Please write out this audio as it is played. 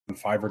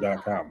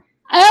Fiverr.com.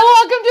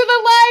 Welcome to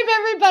the live,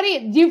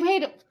 everybody. You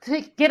paid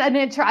to get an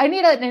intro. I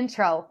need an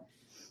intro.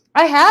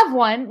 I have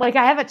one. Like,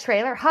 I have a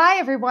trailer. Hi,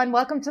 everyone.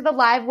 Welcome to the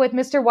live with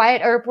Mr.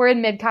 Wyatt Earp. We're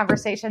in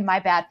mid-conversation. My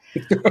bad.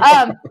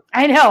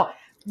 I know.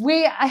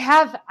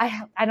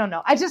 I don't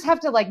know. I just have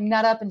to, like,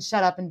 nut up and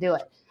shut up and do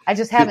it. I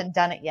just haven't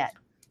done it yet.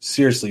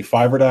 Seriously,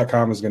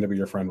 Fiverr.com is going to be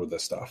your friend with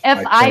this stuff.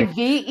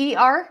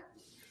 Fiverr?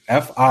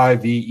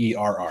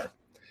 Fiverr.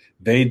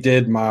 They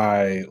did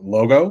my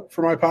logo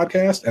for my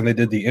podcast, and they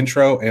did the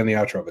intro and the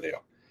outro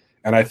video.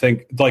 And I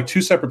think like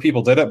two separate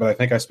people did it, but I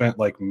think I spent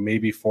like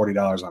maybe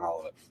 $40 on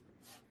all of it.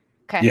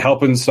 Okay. You're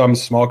helping some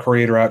small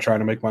creator out trying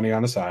to make money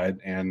on the side,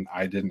 and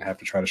I didn't have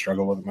to try to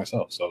struggle with it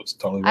myself. So it's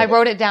totally I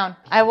wrote it down.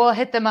 I will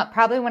hit them up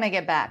probably when I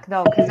get back,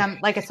 though, because I'm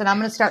going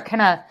to start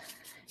kind of.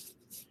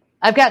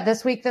 I've got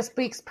this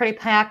week's pretty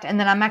packed, and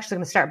then I'm actually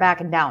going to start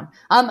backing down.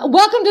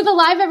 Welcome to the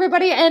live,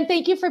 everybody, and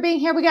thank you for being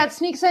here. We got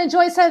Sneaks and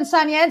Joyce and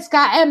Sonia and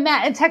Scott and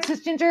Matt and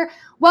Texas Ginger.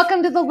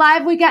 Welcome to the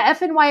live. We got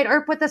F and Wyatt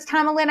Earp with us.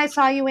 Tamalyn, I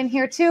saw you in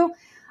here too.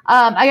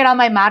 I got all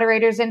my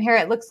moderators in here.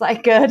 It looks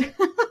like good.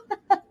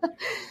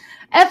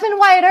 F and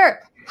Wyatt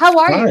Earp, how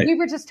are you? We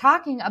were just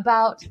talking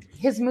about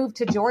his move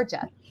to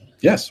Georgia.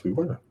 Yes, we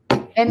were.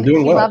 And he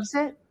loves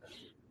it?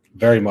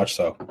 Very much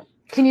so.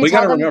 Can you We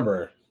got to them?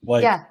 remember.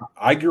 Like, yeah.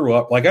 I grew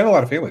up, like, I have a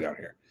lot of family down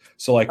here.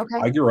 So, like, okay.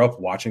 I grew up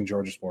watching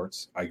Georgia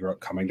sports. I grew up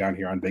coming down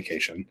here on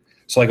vacation.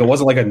 So, like, it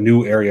wasn't, like, a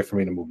new area for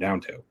me to move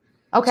down to.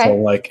 Okay. So,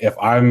 like, if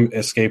I'm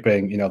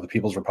escaping, you know, the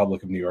People's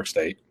Republic of New York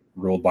State,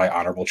 ruled by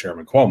Honorable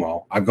Chairman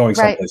Cuomo, I'm going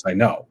someplace I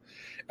know.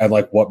 And,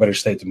 like, what better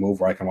state to move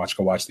where I can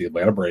go watch the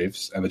Atlanta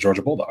Braves and the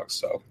Georgia Bulldogs.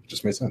 So, it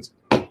just made sense.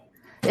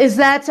 Is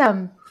that,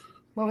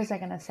 what was I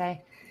going to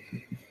say?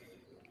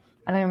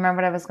 I don't even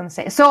remember what I was going to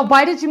say. So,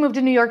 why did you move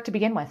to New York to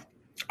begin with?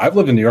 I've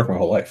lived in New York my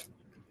whole life.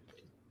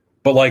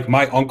 But, like,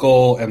 my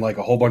uncle and, like,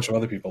 a whole bunch of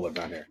other people live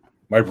down here.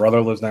 My brother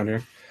lives down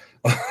here.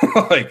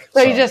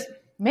 So you just,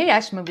 maybe I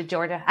should move to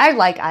Georgia. I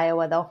like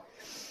Iowa, though.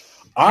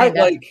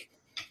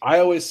 I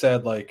always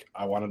said, like,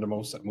 I wanted to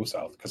move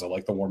south because I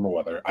like the warmer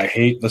weather. I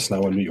hate the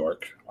snow in New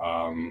York.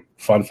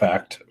 Fun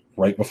fact,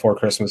 right before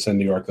Christmas in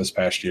New York this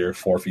past year,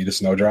 4 feet of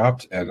snow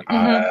dropped, and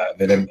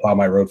they didn't plow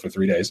my road for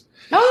 3 days.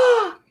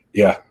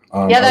 Yeah.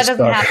 That doesn't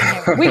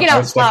happen here. We get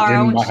out plow our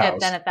own shit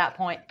then at that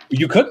point.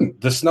 You couldn't.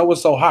 The snow was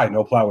so high,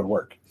 no plow would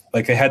work.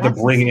 Like, they had to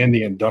bring in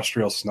the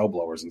industrial snow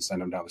blowers and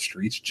send them down the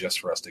streets just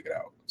for us to get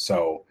out.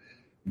 So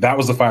that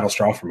was the final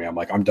straw for me. I'm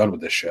like, I'm done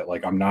with this shit.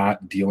 Like, I'm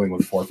not dealing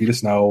with 4 feet of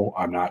snow.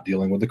 I'm not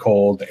dealing with the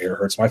cold. The air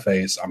hurts my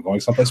face. I'm going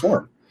someplace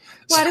warm.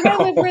 Why do I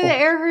live where the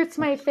air hurts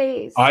my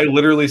face? I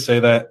literally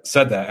said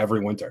that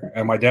every winter.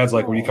 And my dad's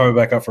like, were you coming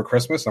back up for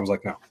Christmas? I was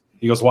like, no.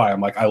 He goes, why? I'm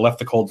like, I left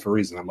the cold for a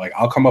reason. I'm like,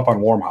 I'll come up on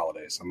warm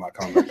holidays. I'm not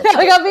coming back up.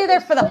 Like, I'll be there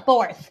for the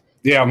 4th.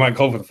 Yeah, I'm like,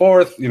 cold for the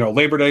 4th, you know,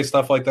 Labor Day,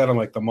 stuff like that. I'm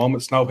like, the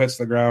moment snow hits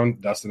the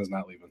ground, Dustin is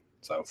not leaving.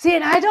 So see,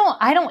 and I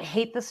don't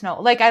hate the snow.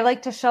 Like, I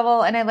like to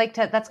shovel, and I like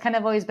to, that's kind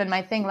of always been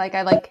my thing. Like,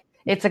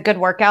 it's a good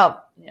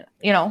workout,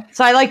 you know,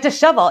 so I like to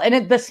shovel,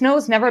 and the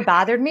snow's never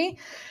bothered me.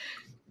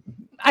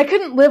 I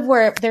couldn't live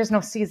where there's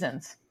no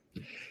seasons.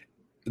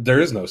 There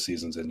is no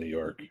seasons in New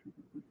York.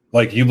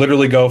 Like, you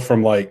literally go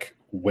from, like,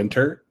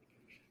 winter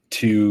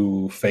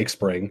to fake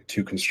spring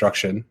to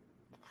construction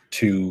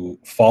to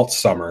false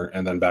summer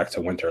and then back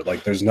to winter.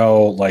 Like, there's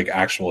no, like,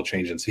 actual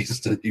change in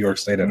seasons in New York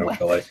State, I don't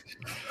feel like.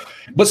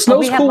 But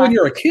snow's cool when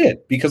you're a kid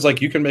because,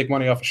 like, you can make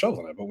money off of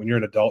shoveling it. But when you're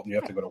an adult and you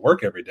have to go to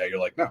work every day, you're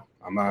like, no,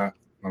 I'm not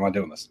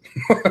doing this.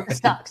 It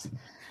sucks.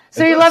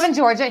 So you live in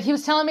Georgia. He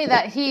was telling me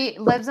that he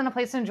lives in a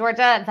place in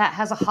Georgia that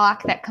has a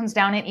hawk that comes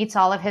down and eats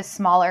all of his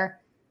smaller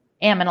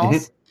aminals. Mm-hmm.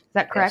 Is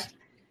that correct?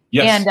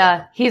 Yes.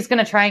 And he's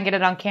going to try and get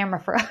it on camera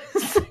for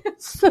us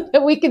so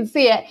that we can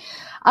see it.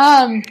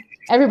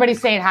 Everybody's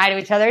saying hi to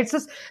each other. It's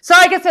just, so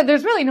like I said,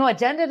 there's really no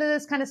agenda to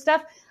this kind of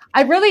stuff.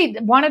 I really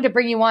wanted to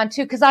bring you on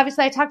too, because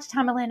obviously I talked to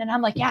Tamalyn and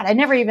I'm like, yeah, I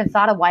never even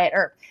thought of Wyatt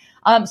Earp.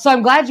 So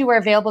I'm glad you were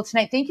available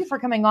tonight. Thank you for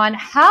coming on.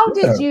 How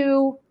did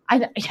you,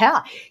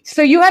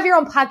 so you have your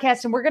own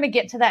podcast and we're going to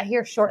get to that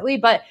here shortly,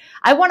 but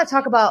I want to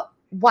talk about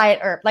Wyatt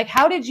Earp. Like,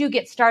 how did you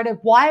get started?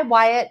 Why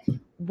Wyatt?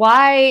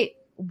 Why,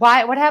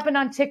 what happened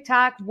on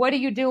TikTok? What are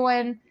you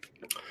doing?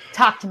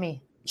 Talk to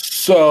me.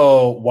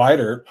 So Wyatt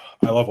Earp,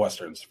 I love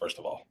Westerns, first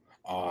of all.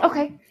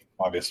 Okay.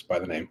 Obvious by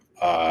the name.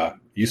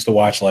 Used to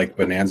watch like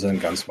Bonanza and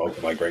Gunsmoke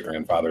with my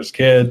great-grandfather's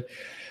kid.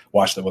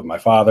 Watched it with my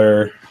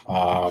father.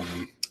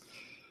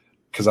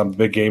 Because I'm a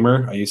big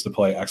gamer. I used to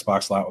play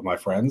Xbox a lot with my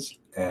friends.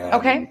 And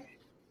okay.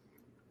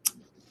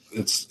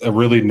 It's a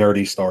really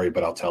nerdy story,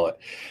 but I'll tell it.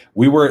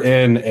 We were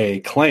in a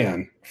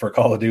clan for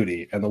Call of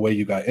Duty, and the way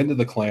you got into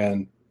the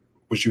clan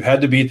was you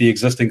had to beat the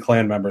existing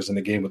clan members in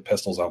the game with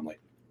pistols only.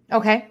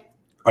 Okay.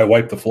 I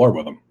wiped the floor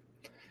with them.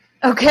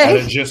 Okay.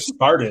 And it just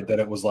started that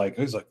it was like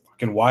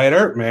fucking Wyatt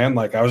Earp, man.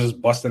 Like, I was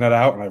just busting it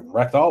out and I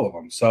wrecked all of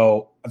them.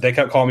 So they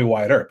kept calling me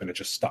Wyatt Earp and it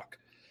just stuck.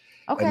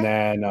 Okay. And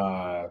then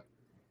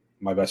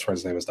my best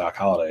friend's name is Doc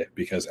Holliday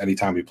because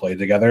anytime we played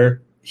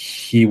together,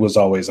 he was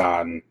always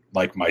on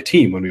like my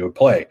team when we would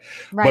play.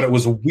 Right. But it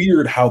was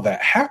weird how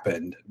that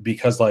happened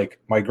because like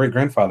my great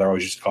grandfather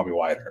always used to call me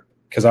Wyatt Earp.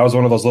 because I was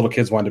one of those little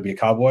kids who wanted to be a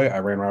cowboy. I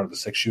ran around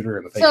with a 6-shooter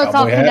and the fake So it's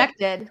all cowboy hat.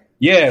 connected.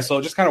 Yeah, so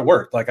it just kind of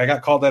worked. Like I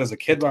got called that as a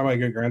kid by my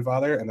great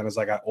grandfather, and then as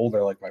I got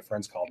older, like my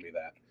friends called me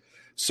that.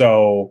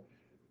 So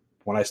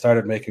when I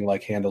started making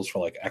like handles for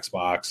like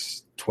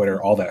Xbox,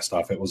 Twitter, all that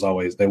stuff, it was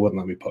always they wouldn't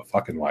let me put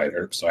fucking Wyatt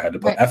Earp, so I had to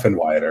put F in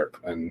Wyatt Earp,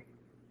 and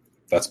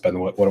that's been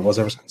what it was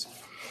ever since.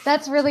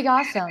 That's really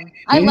awesome.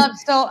 I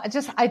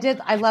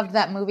loved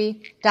that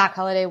movie, Doc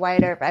Holliday,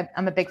 Wyatt Earp.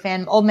 I'm a big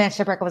fan. Old Man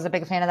Shipwreck was a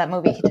big fan of that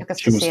movie. He took us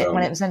to see it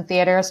when it was in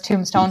theaters.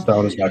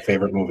 Tombstone is my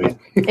favorite movie.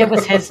 It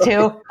was his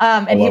too.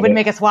 And he would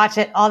make us watch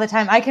it all the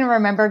time. I can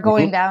remember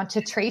going down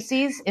to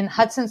Tracy's in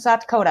Hudson,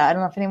 South Dakota. I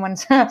don't know if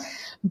anyone's,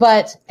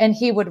 and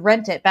he would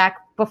rent it back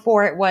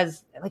before it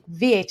was like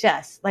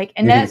VHS.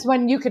 That's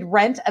when you could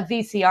rent a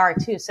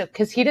VCR too. So,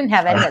 cause he didn't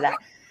have any of that.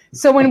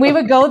 So when we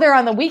would go there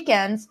on the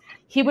weekends,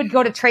 he would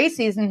go to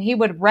Tracy's and he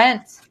would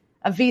rent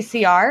a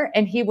VCR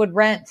and he would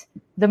rent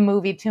the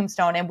movie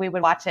Tombstone and we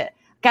would watch it.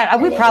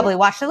 God, we probably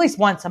watched at least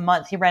once a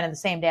month. He rented the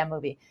same damn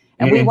movie.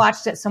 And we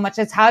watched it so much.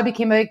 It's how I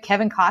became a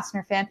Kevin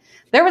Costner fan.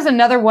 There was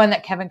another one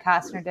that Kevin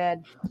Costner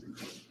did.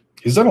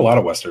 He's done a lot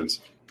of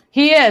Westerns.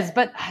 He is,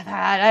 but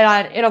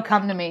it'll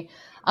come to me.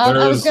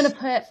 I was going to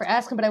put for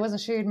asking, but I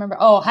wasn't sure you'd remember.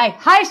 Oh, hi.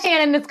 Hi,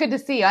 Shannon. It's good to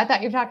see you. I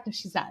thought you were talking to,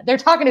 she's not. They're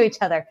talking to each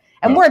other.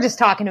 And we're just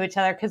talking to each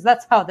other because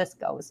that's how this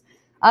goes.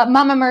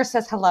 Mama Mer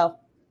says hello.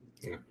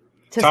 Yeah.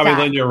 Tommy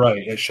Lynn, you're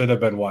right. It should have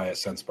been Wyatt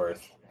since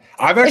birth.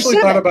 I've actually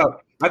thought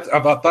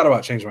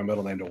about changing my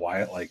middle name to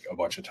Wyatt like a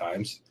bunch of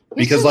times.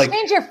 Because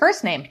change your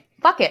first name.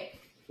 Fuck it.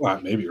 Well,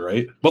 maybe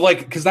right. But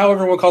because now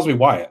everyone calls me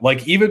Wyatt.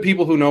 Like even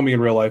people who know me in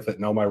real life that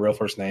know my real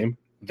first name,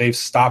 they've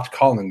stopped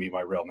calling me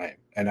my real name.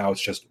 And now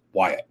it's just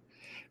Wyatt.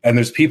 And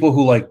there's people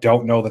who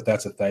don't know that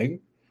that's a thing.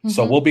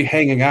 So we'll be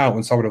hanging out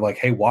and someone will be like,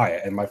 hey,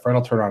 Wyatt. And my friend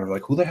will turn around and be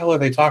like, who the hell are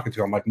they talking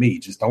to? I'm like, me.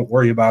 Just don't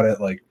worry about it.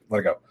 Let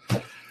it go.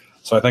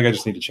 So I think I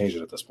just need to change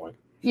it at this point.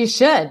 You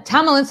should.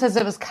 Tom Malin says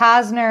it was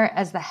Cosner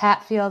as the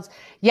Hatfields.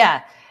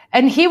 Yeah.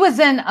 And he was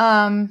in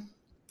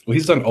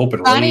he's done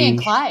Open Bonnie Range. And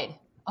Clyde.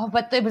 Oh,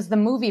 but it was the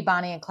movie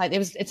Bonnie and Clyde.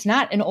 It's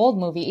not an old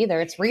movie either.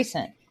 It's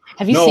recent.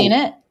 Have you seen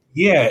it?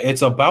 Yeah,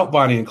 it's about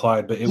Bonnie and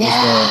Clyde, but it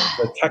was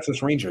the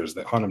Texas Rangers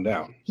that hunt him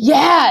down.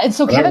 Yeah, and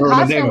so Kevin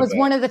Costner was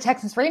one of the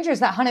Texas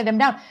Rangers that hunted him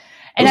down.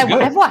 And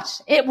I've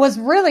watched. It was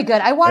really good.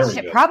 I watched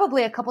it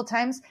probably a couple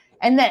times,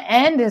 and the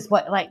end is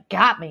what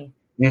got me.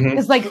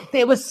 Because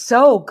it was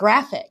so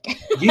graphic.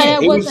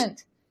 Yeah,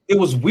 it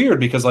was weird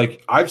because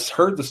I've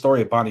heard the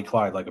story of Bonnie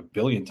Clyde a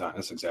billion times.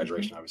 That's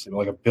exaggeration, obviously,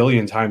 but a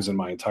billion times in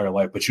my entire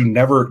life. But you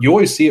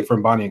always see it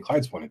from Bonnie and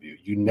Clyde's point of view.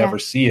 You never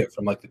see it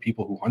from the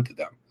people who hunted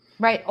them.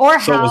 Right. Or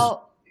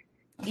how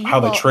they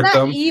tricked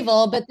them. Not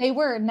evil, but they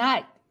were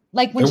not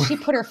when she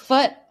put her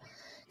foot,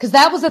 because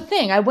that was a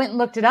thing. I went and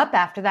looked it up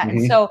after that.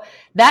 And so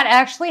that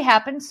actually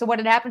happened. So what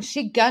had happened,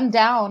 she gunned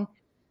down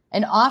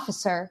an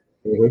officer.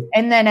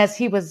 And then as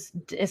he was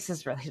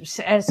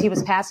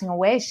passing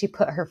away, she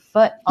put her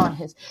foot on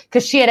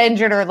because she had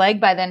injured her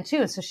leg by then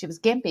too. So she was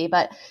gimpy,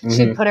 but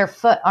she put her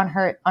foot on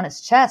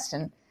his chest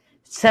and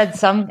said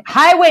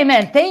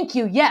highwaymen. Thank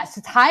you. Yes,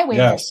 it's highwaymen.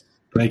 Yes.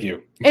 Thank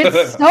you.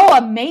 It's so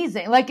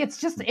amazing.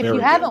 It's just, if you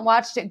haven't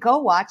watched it, go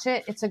watch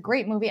it. It's a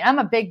great movie. I'm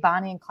a big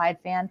Bonnie and Clyde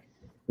fan.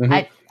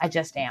 I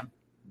just am.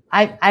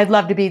 I'd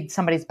love to be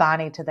somebody's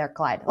Bonnie to their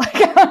Clyde.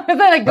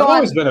 I've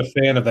always been a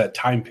fan of that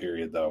time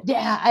period, though.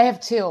 Yeah, I have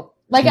too.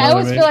 I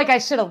always feel like I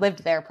should have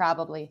lived there,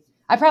 probably.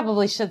 I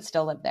probably should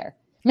still live there.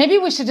 Maybe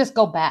we should just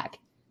go back.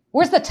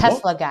 Where's the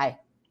Tesla guy?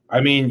 I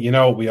mean,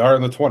 we are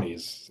in the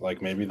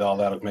 20s. Maybe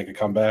that'll make a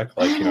comeback.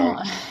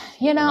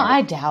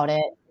 I doubt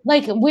it.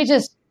 We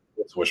just...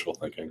 It's wishful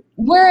thinking.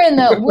 We're in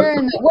the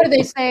what do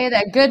they say,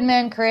 that good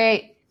men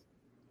create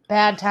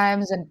bad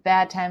times and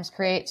bad times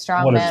create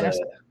strong men?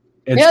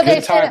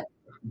 It's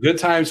good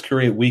times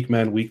create weak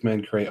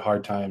men create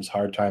hard times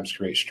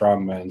create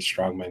strong men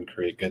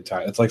create good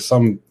times. It's like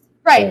some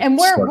right, and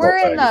we're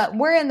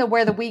in the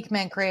where the weak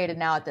men created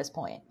now at this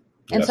point.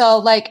 And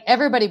so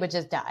everybody would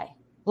just die.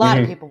 A lot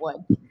of people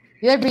would.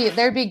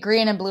 There'd be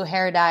green and blue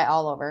hair dye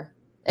all over.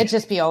 It'd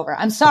just be over.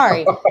 I'm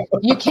sorry.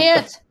 You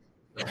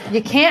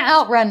can't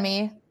outrun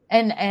me,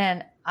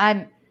 and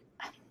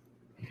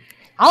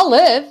I'll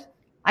live.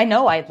 I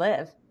know I'd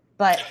live,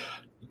 but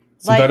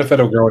it's the benefit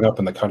of growing up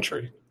in the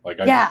country.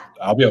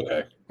 I'll be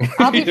okay.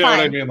 I'll be fine. What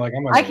I mean?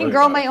 I can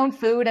grow my own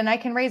food, and I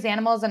can raise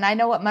animals, and I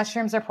know what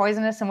mushrooms are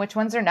poisonous and which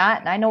ones are not,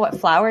 and I know what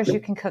flowers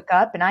you can cook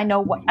up, and I know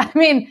what. I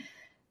mean,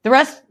 the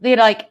rest,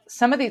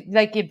 some of these,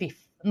 you'd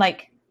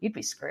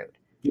be screwed.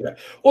 Yeah,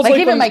 well,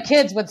 even my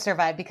kids would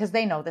survive because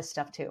they know this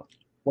stuff too.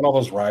 When all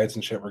those riots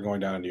and shit were going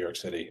down in New York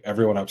City,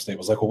 everyone upstate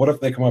was like, well, what if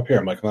they come up here?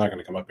 I'm like, they're not going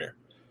to come up here.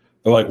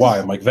 They're like, why?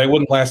 I'm like, they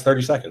wouldn't last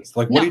 30 seconds.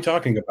 What are you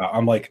talking about?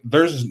 I'm like,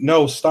 there's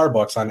no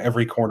Starbucks on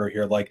every corner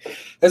here.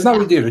 It's not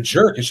really a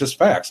jerk. It's just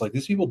facts.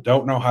 These people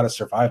don't know how to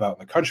survive out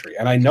in the country.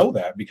 And I know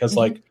that because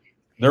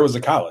there was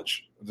a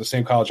college, the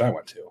same college I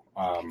went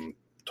to,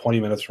 20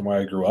 minutes from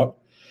where I grew up.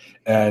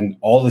 and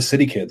all the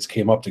city kids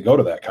came up to go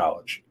to that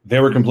college. They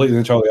were completely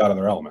and totally out of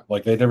their element.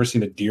 Like they'd never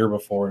seen a deer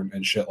before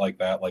and shit like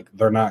that. Like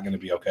they're not going to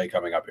be okay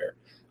coming up here.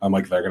 I'm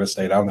like, they're going to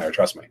stay down there.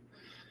 Trust me.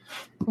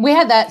 We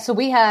had that. So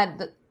we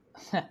had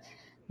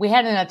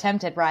an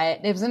attempted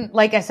riot. It wasn't,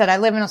 like I said, I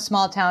live in a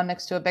small town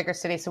next to a bigger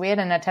city. So we had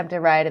an attempted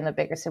riot in the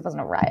bigger city. It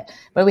wasn't a riot,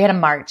 but we had a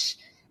march,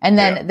 and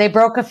then they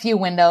broke a few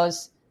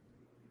windows,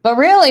 but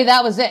really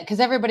that was it. Cause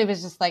everybody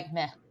was just like,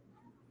 meh,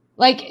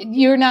 like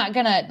you're not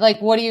gonna,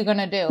 like, what are you going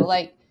to do?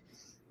 Like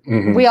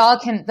we all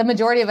can, the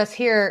majority of us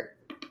here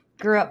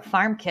grew up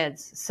farm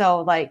kids.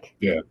 So like,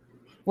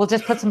 we'll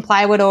just put some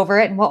plywood over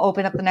it and we'll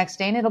open up the next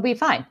day and it'll be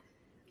fine.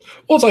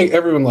 Well, it's like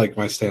everyone, like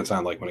my stance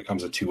on like when it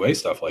comes to two-way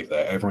stuff like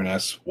that, everyone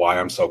asks why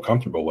I'm so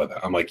comfortable with it.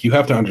 I'm like, you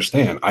have to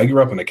understand, I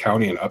grew up in a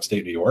county in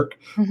upstate New York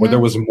where there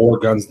was more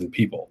guns than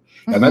people.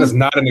 And that is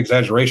not an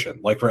exaggeration.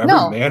 Like for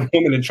every man,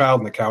 woman, and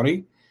child in the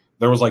county,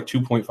 there was like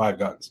 2.5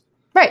 guns.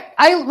 Right.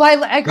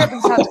 I grew up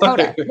in South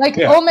Dakota. Like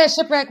Ole Miss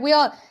Shipwreck,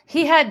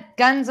 he had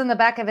guns in the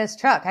back of his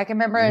truck. I can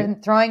remember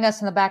him throwing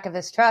us in the back of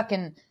his truck,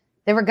 and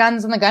there were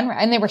guns in the gun rack,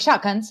 and they were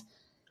shotguns,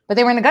 but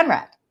they were in the gun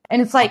rack.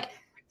 And it's like,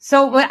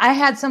 so I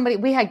had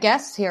we had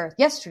guests here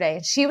yesterday,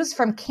 and she was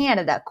from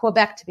Canada,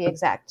 Quebec to be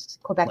exact,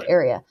 Quebec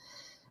area.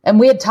 And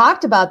we had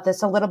talked about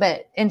this a little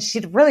bit, and she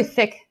had a really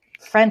thick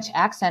French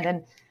accent,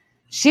 and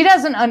she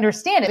doesn't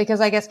understand it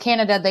because I guess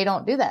Canada, they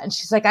don't do that. And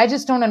she's like, I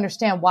just don't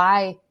understand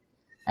why.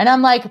 And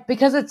I'm like,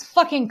 because it's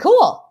fucking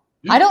cool.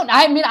 I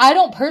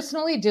don't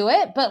personally do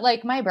it, but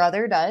like my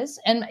brother does.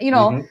 And, you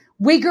know,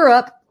 we grew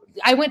up,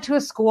 I went to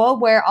a school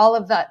where all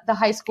of the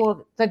high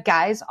school, the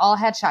guys all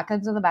had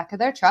shotguns in the back of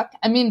their truck.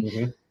 I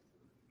mean,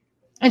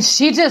 and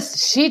she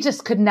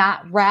just could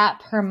not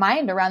wrap her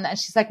mind around that. And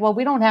she's like, well,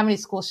 we don't have any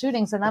school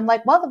shootings. And I'm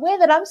like, well, the way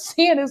that I'm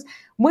seeing is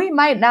we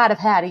might not have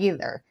had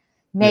either.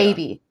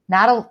 Maybe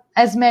not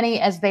as many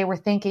as they were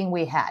thinking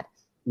we had.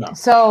 No.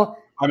 So,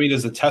 I mean,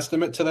 as a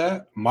testament to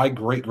that, my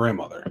great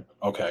grandmother,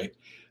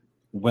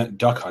 went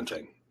duck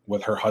hunting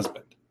with her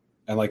husband,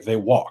 and like they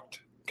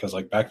walked because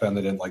like back then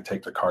they didn't like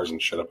take their cars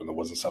and shit up in the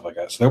woods and stuff like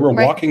that. So they were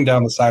walking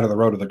down the side of the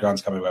road with their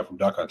guns coming back from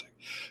duck hunting.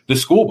 The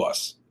school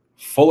bus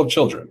full of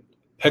children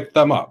picked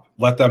them up,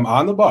 let them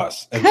on the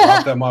bus, and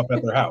dropped them off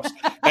at their house.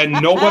 And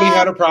nobody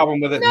had a problem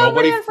with it.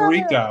 Nobody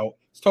freaked out.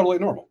 It's totally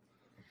normal.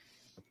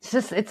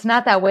 It's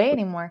not that way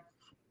anymore.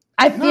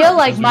 I feel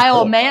like my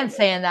old man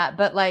saying that,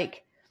 but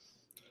like,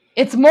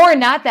 it's more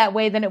not that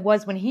way than it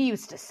was when he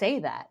used to say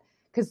that.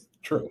 Because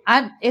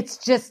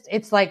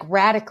it's like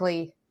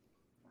radically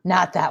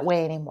not that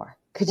way anymore.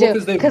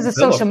 Because of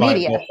social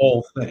media. The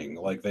whole thing.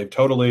 Like they've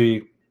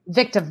totally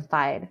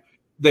victimified.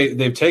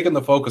 They've taken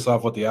the focus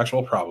off what the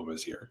actual problem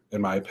is here, in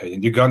my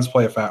opinion. Do guns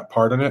play a fat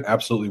part in it?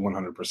 Absolutely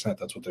 100%.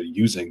 That's what they're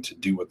using to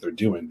do what they're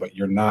doing, but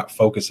you're not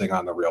focusing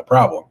on the real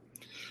problem.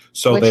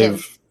 So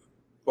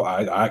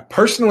I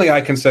personally, I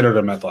consider it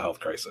a mental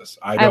health crisis.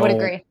 I would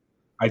agree.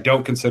 I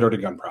don't consider it a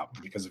gun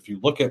problem because if you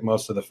look at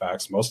most of the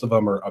facts, most of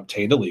them are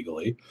obtained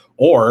illegally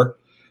or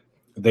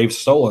they've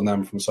stolen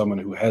them from someone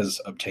who has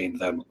obtained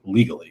them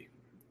legally.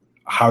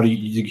 How do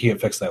you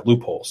can't fix that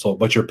loophole. So,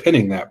 but you're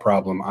pinning that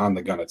problem on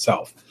the gun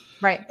itself.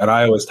 Right. And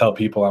I always tell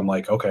people, I'm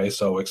like, okay,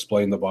 so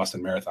explain the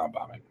Boston Marathon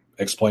bombing,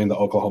 explain the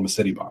Oklahoma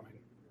City bombing.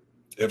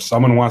 If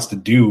someone wants to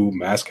do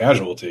mass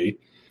casualty,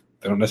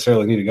 they don't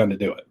necessarily need a gun to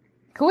do it.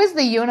 Who is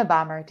the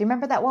Unabomber? Do you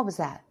remember that? What was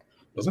that?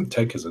 Wasn't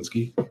Ted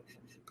Kaczynski?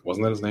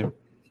 Wasn't that his name?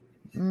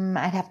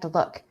 I'd have to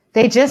look.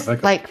 They just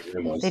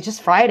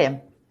fried him.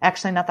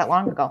 Actually, not that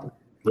long ago.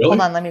 Really?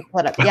 Hold on, let me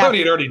pull it up. I thought he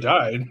had already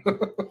died.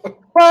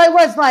 Well, it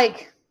was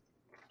like,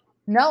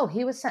 no,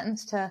 he was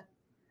sentenced to.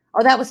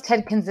 Oh, that was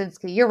Ted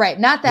Kaczynski. You're right.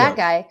 Not that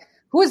guy.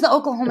 Who was the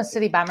Oklahoma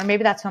City bomber?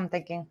 Maybe that's who I'm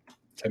thinking.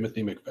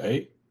 Timothy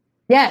McVeigh?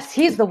 Yes,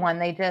 he's the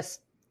one. I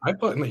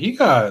thought he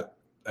got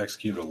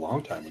executed a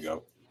long time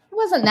ago. It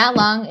wasn't that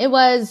long. It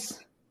was.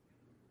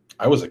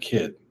 I was a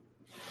kid.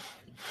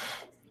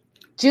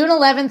 June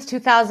 11th,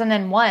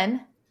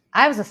 2001.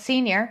 I was a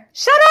senior.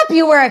 Shut up,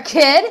 you were a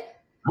kid.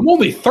 I'm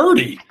only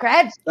 30.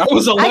 I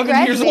was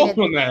 11 years old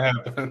when that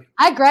happened.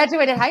 I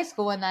graduated high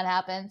school when that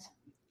happened.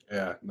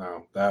 Yeah,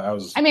 no, I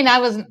was. I mean, I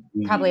wasn't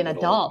probably an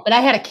adult, but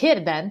I had a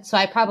kid then, so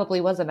I probably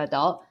was an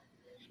adult.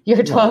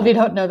 You're 12, you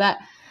don't know that.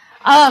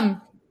 But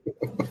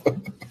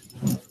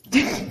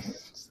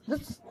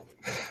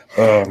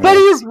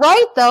he's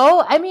right,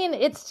 though. I mean,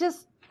 it's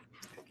just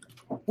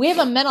we have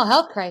a mental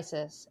health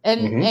crisis,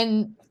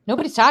 and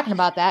nobody's talking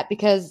about that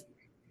because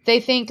they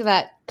think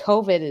that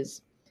COVID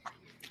is.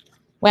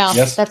 Well,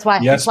 that's why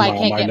I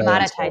can't get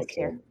monetized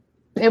here.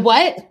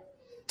 What?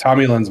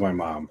 Tommy Lynn's my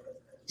mom.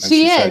 And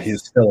she is. Said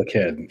he's still a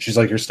kid. She's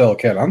like, you're still a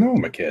kid. I know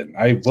I'm a kid.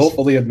 I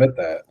willfully admit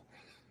that.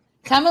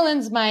 Tommy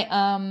Lynn's my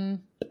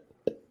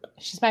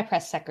she's my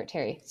press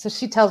secretary. So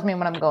she tells me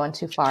when I'm going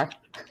too far.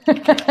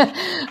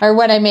 Or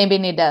when I maybe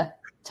need to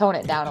tone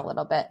it down a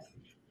little bit.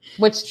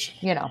 Which,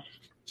 you know.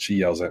 She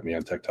yells at me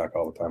on TikTok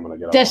all the time when I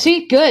get out. Does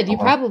she? Good. You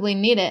probably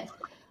need it.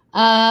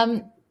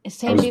 Is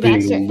Sandy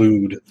Baxter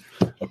lewd,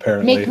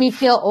 apparently. Make me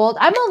feel old.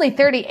 I'm only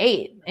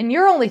 38 and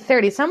you're only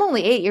 30, so I'm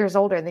only 8 years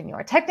older than you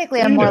are.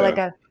 Technically, I'm more like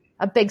a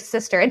a big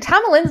sister. And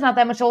Tama Lynn's not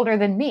that much older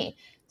than me.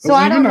 So Well,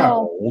 I you're don't not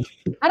know. old.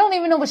 I don't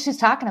even know what she's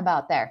talking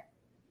about there.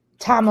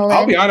 Tama Lynn.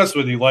 I'll be honest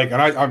with you, like,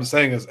 and I'm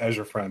saying this as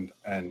your friend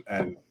and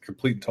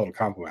complete and total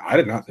compliment. I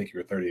did not think you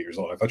were 38 years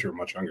old. I thought you were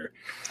much younger.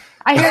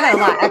 I hear that a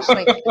lot,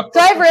 actually. So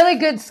I have really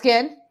good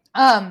skin.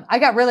 I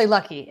got really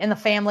lucky in the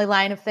family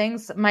line of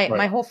things.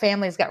 My whole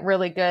family's got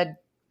really good.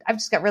 I've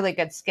just got really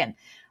good skin,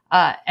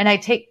 and I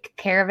take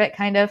care of it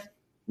kind of.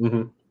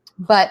 Mm-hmm.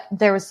 But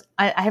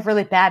I have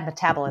really bad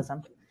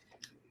metabolism.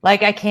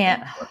 Like I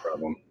can't. No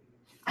problem.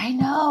 I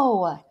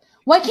know.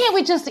 Why can't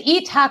we just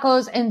eat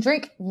tacos and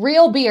drink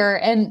real beer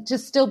and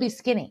just still be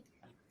skinny?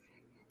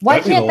 Why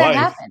That'd be can't the that life.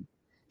 happen?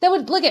 That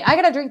would I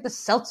gotta drink the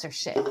seltzer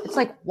shit. It's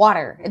like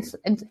water. It's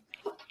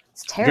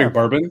terrible. Drink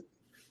bourbon?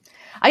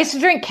 I used to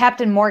drink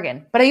Captain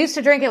Morgan, but I used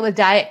to drink it with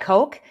Diet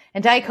Coke,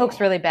 and Diet Coke's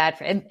really bad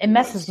for it. It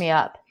messes me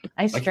up.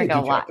 I used to drink it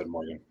a lot. Captain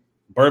Morgan.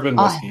 Bourbon,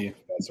 whiskey,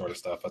 that sort of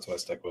stuff. That's what I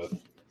stick with.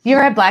 You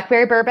ever had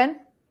blackberry bourbon?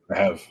 I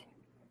have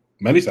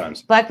many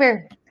times.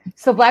 Blackberry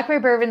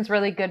bourbon's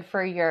really good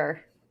for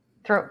your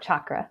throat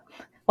chakra.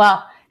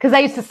 Well, because I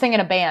used to sing in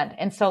a band,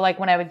 and so like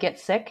when I would get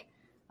sick,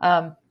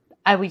 I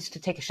used to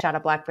take a shot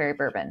of blackberry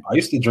bourbon. I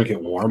used to drink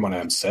it warm when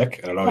I'm sick,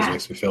 and it always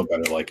makes me feel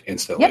better, like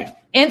instantly.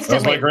 Yep,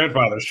 instantly. That was my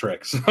grandfather's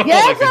trick. So, yeah,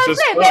 that's what I'm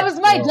saying. That was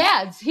my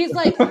dad's. He's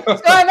like, so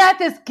I'm at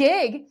this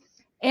gig,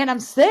 and I'm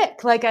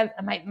sick. Like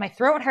my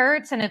throat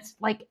hurts, and it's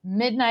like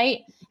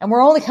midnight, and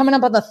we're only coming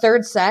up on the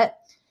third set.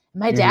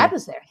 My dad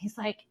was there. He's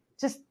like,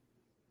 just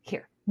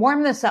here,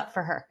 warm this up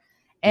for her.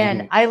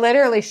 And I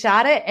literally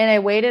shot it, and I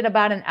waited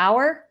about an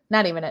hour,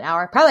 not even an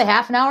hour, probably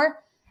half an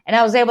hour. And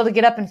I was able to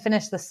get up and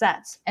finish the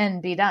sets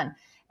and be done.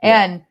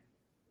 Yeah. And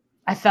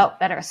I felt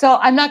better. So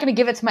I'm not going to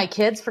give it to my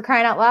kids for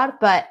crying out loud,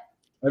 but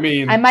I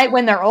mean, I might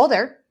when they're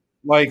older.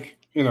 Like,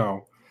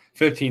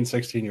 15,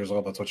 16 years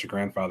old, that's what your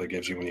grandfather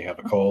gives you when you have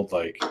a cold.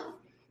 Like,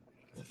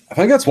 I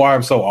think that's why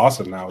I'm so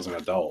awesome now as an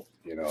adult,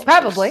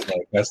 Probably.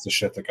 Like, that's the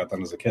shit that got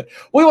done as a kid.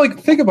 Well, like,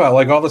 think about,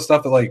 like, all the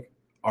stuff that, like,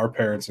 our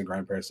parents and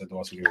grandparents did to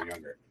us when we were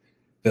younger.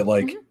 That,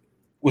 like,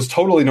 was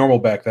totally normal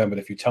back then, but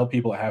if you tell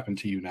people it happened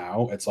to you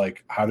now, it's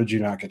like, how did you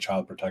not get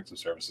Child Protective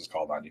Services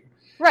called on you?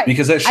 Right.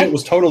 Because that shit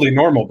was totally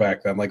normal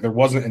back then. Like, there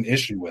wasn't an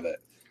issue with it.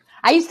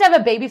 I used to have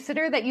a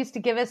babysitter that used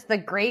to give us the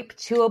grape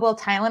chewable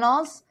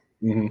Tylenols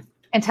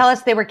and tell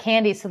us they were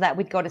candy so that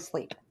we'd go to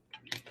sleep.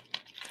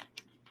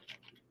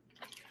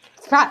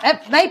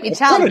 That might be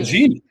child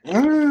abuse.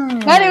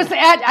 But it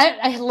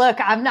was, look,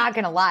 I'm not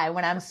going to lie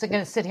when I'm going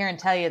to sit here and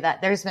tell you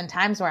that there's been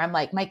times where I'm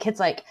like, my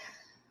kid's like,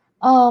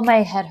 oh,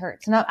 my head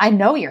hurts. And I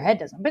know your head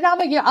doesn't, but I'll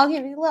give you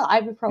a little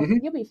ibuprofen.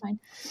 You'll be fine.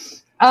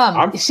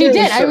 She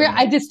did.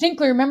 I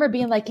distinctly remember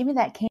being like, give me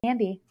that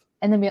candy.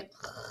 And then be like,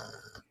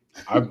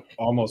 I'm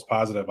almost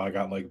positive I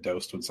got like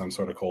dosed with some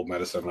sort of cold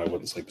medicine when I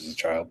wouldn't sleep as a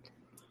child.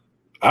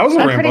 I'm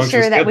pretty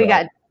sure that we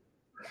got,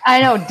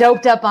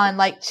 doped up on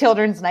like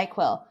children's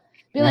NyQuil.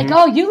 Be like,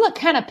 oh, you look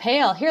kind of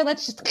pale. Here,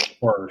 let's just.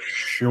 For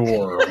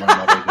sure. My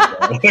mother did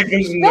that. Like,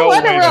 there's no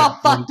wonder we're all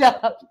fucked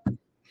up.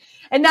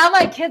 And now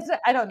my kids,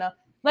 I don't know.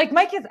 Like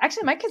my kids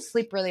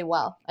sleep really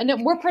well. And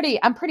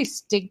I'm pretty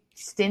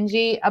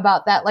stingy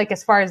about that. Like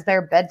as far as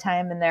their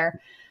bedtime and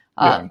their,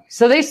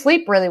 so they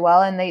sleep really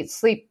well and they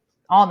sleep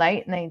all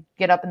night and they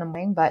get up in the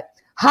morning, but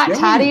hot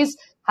toddies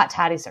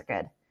are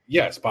good.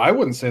 Yes. But I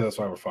wouldn't say that's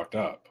why we're fucked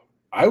up.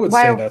 I would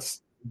say that's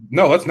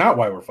not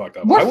why we're fucked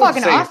up. We're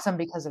fucking awesome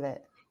because of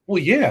it.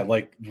 Well, yeah.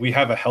 Like we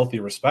have a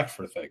healthy respect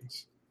for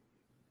things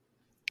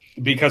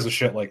because of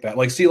shit like that.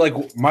 Like, see, like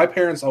my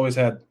parents always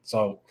had,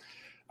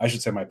 I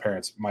should say my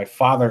parents, my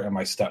father and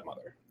my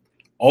stepmother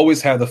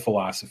always had the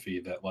philosophy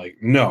that like,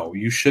 no,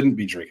 you shouldn't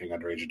be drinking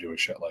underage and doing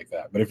shit like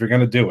that. But if you're going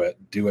to do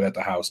it at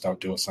the house.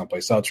 Don't do it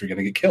someplace else. You're going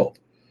to get killed.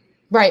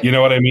 Right. You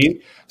know what I mean?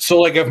 So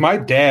like if my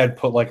dad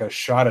put like a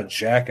shot of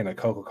Jack in a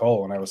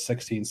Coca-Cola when I was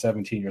 16,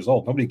 17 years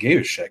old, nobody gave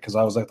a shit because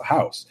I was at the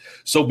house.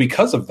 So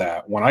because of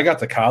that, when I got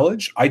to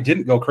college, I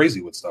didn't go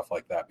crazy with stuff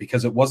like that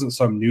because it wasn't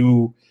some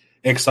new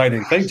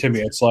exciting thing to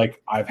me. It's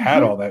like, I've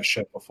had all that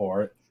shit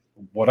before.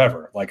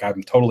 Whatever, like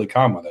I'm totally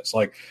calm with it. It's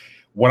like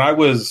when I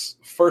was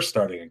first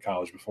starting in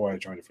college before I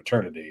joined a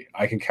fraternity,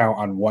 I can count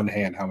on one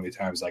hand how many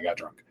times I got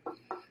drunk,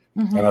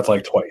 and that's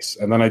like twice.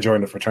 And then I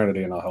joined a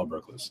fraternity and all hell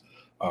broke loose.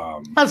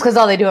 That's because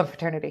all they do in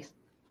fraternities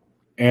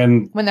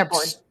and when they're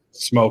bored,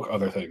 smoke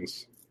other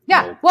things.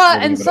 Yeah,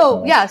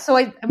 so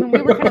I mean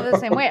we were kind of the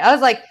same way. I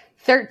was like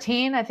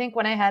 13, I think,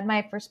 when I had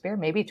my first beer,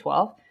 maybe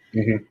 12,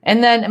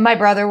 and then my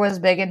brother was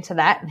big into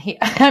that,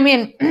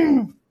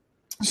 and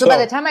So by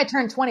the time I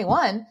turned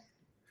 21,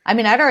 I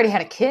mean, I'd already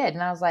had a kid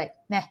and I was like,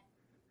 nah,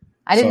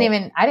 I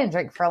didn't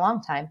drink for a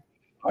long time.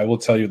 I will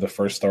tell you the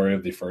first story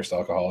of the first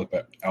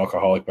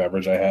alcoholic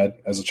beverage I had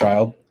as a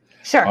child.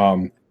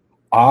 Sure.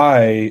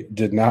 I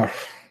did not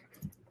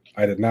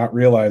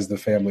realize the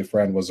family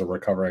friend was a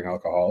recovering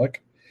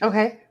alcoholic.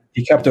 Okay.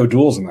 He kept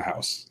O'Doul's in the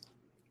house.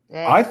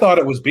 Yeah. I thought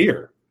it was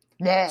beer.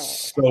 Yeah.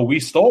 So we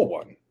stole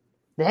one.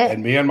 Yeah.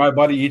 And me and my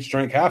buddy each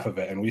drank half of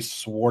it, and we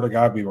swore to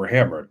God we were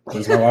hammered.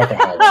 There's no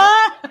alcohol in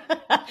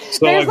it.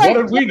 So, what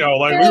did we know?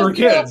 Like, we were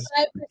kids.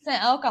 5%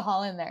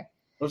 alcohol in there.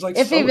 It was like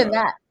if soda. even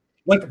that.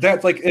 like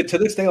that, like to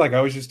this day, like I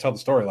always just tell the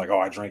story, like, oh,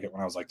 I drank it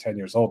when I was like 10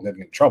 years old and didn't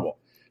get in trouble.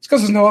 It's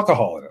because there's no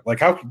alcohol in it. Like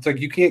how, it's like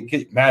you can't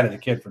get mad at a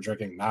kid for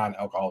drinking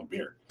non-alcoholic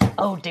beer.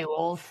 Oh,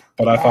 duels.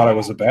 But I thought I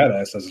was a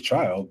badass as a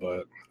child,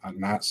 but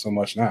not so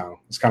much now.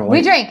 It's kind of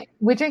we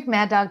drink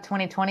Mad Dog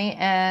 2020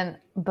 and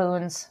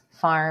Boone's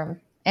Farm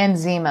and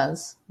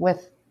Zima's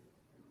with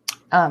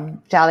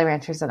Jolly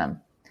Ranchers in them.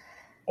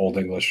 Old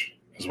English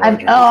is what I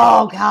drink.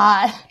 Oh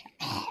God,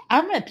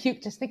 I'm gonna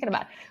puke just thinking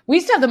about it. We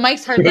used to have the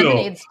Mike's Hard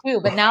Lemonades too,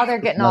 but now they're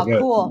getting all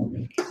cool.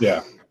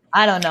 Yeah.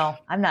 I don't know.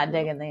 I'm not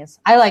digging these.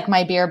 I like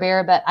my beer,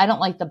 but I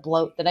don't like the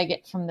bloat that I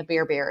get from the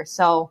beer.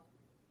 So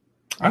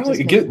I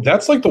like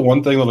that's like the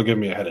one thing that'll give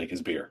me a headache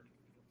is beer.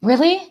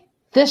 Really?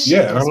 This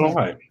shit I don't know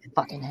why.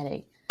 Fucking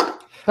headache.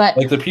 But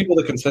like the people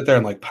that can sit there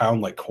and like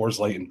pound like Coors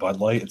Light and Bud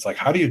Light, it's like,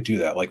 how do you do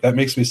that? Like that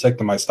makes me sick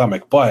to my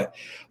stomach. But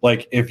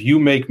like if you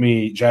make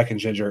me Jack and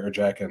Ginger or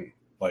Jack and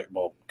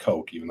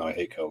Coke, even though I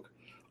hate Coke,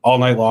 all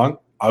night long,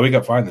 I wake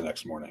up fine the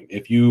next morning.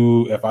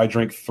 If I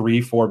drink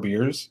 3-4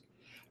 beers,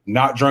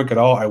 not drunk at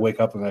all, I wake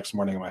up the next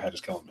morning and my head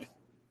is killing me.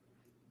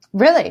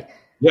 Really?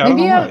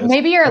 Yeah.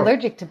 Maybe you're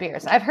allergic to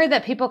beers. I've heard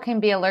that people can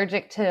be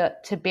allergic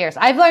to beers.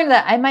 I've learned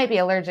that I might be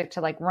allergic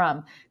to like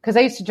rum because I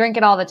used to drink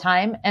it all the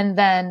time. And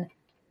then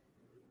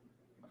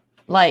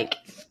like,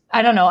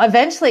 I don't know,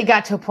 eventually it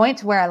got to a point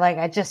to where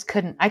I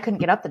couldn't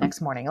get up the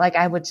next morning. Like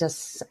I was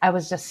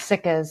just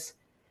sick as.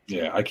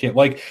 Yeah, I can't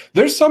like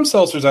there's some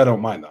seltzers I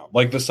don't mind though.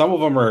 Like some of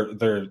them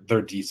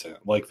they're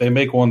decent. Like they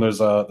make one, there's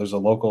a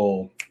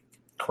local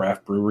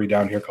craft brewery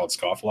down here called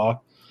Scofflaw.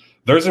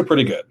 Theirs are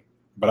pretty good.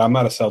 But I'm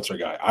not a seltzer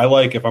guy. I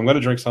like, if I'm going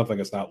to drink something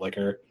that's not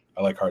liquor,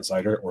 I like hard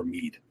cider or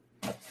mead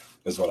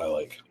is what I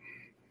like.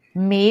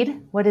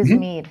 Mead? What is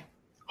mead?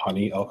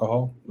 Honey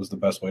alcohol is the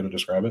best way to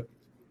describe it.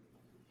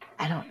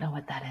 I don't know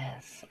what that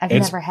is. I've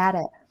never had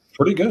it.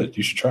 Pretty good.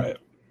 You should try it.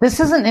 This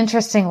is an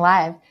interesting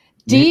live.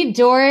 D.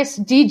 Joris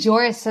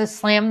says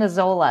slam the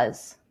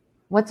Zolas.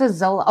 What's a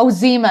Zola? Oh,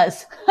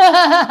 Zimas.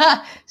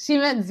 She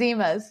meant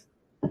Zimas.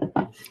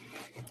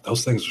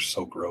 Those things are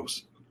so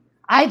gross.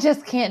 I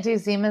just can't do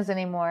Zimas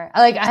anymore.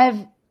 Like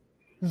I've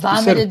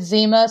vomited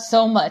Zima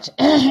so much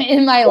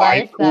in my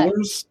life that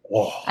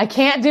I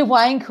can't do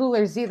wine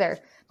coolers either.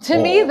 To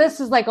me,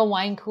 this is like a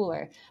wine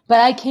cooler, but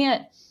I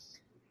can't.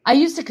 I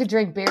used to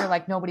drink beer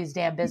like nobody's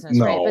damn business,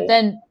 right? But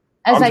then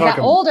as I got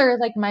older,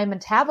 like my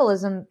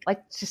metabolism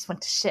like just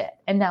went to shit,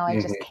 and now I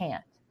just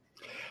can't.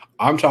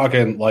 I'm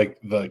talking like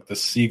the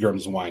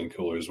Seagram's wine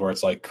coolers where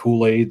it's like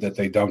Kool-Aid that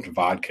they dumped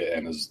vodka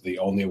in is the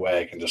only way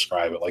I can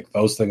describe it. Like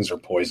those things are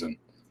poison.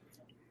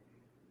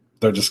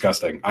 They're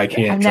disgusting. I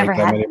can't drink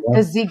them anymore.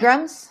 The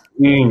Seagrams?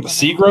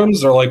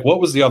 Seagrams are like, what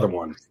was the other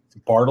one?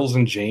 Bartles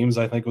and James,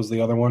 I think was the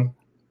other one.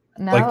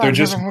 No, like they're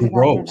just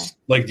gross.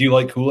 Like, do you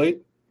like Kool-Aid?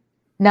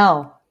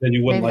 No. Then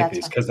you wouldn't like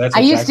these because that's. I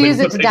used to use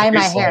it to dye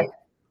my hair.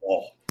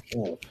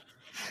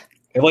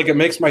 It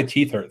makes my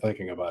teeth hurt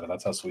thinking about it.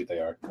 That's how sweet they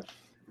are.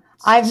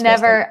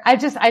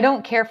 I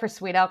don't care for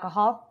sweet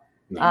alcohol.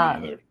 No,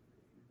 me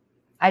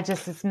either.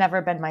 It's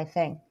never been my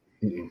thing.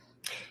 Mm-mm.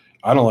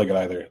 I don't like it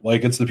either.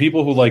 Like it's the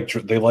people who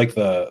they like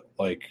the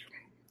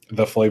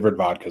flavored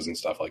vodkas and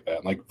stuff like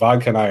that. Like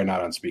vodka and I are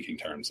not on speaking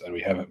terms, and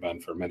we haven't been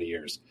for many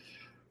years.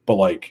 But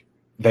like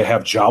they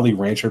have Jolly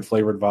Rancher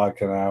flavored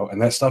vodka now,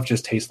 and that stuff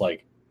just tastes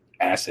like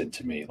acid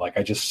to me. Like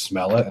I just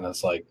smell it, and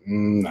it's like,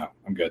 no,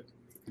 I'm good.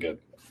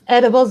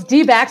 Edibles.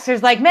 D.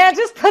 Baxter's like, man,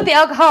 just put the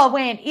alcohol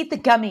away and eat the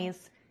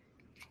gummies.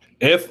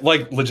 If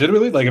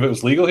legitimately, if it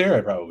was legal here,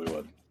 I probably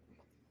would.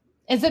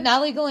 Is it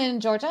not legal in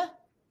Georgia?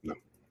 No.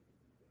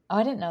 Oh,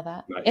 I didn't know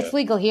that. It's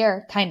legal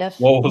here, kind of.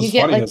 Well, what's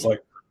funny is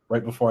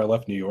right before I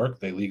left New York,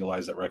 they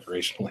legalized it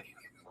recreationally.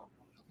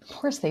 Of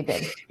course they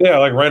did. Yeah,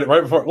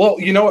 right before. Well,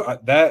 you know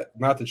that,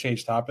 not to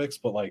change topics,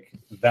 but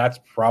that's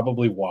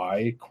probably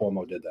why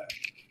Cuomo did that.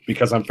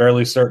 Because I'm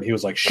fairly certain he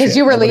was like, shit. Because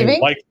you were leaving?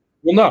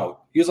 Well, no.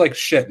 He was like,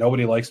 shit,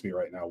 nobody likes me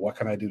right now. What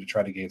can I do to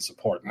try to gain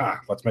support?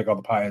 Let's make all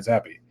the pieheads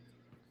happy.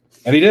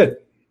 And he did.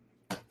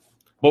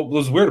 What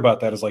was weird about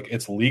that is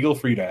it's legal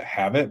for you to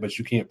have it, but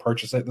you can't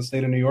purchase it in the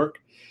state of New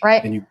York.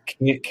 Right. And you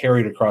can't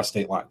carry it across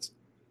state lines.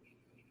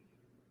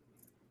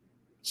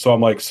 So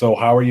I'm like, so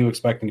how are you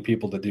expecting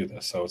people to do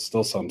this? So it's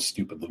still some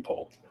stupid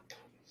loophole.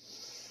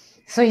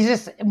 So he's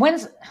just,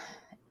 when's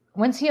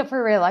he up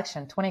for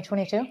re-election?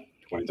 2022?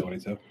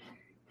 2022.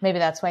 Maybe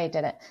that's why he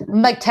did it.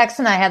 Like Tex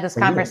and I had this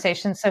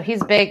conversation. So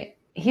he's big.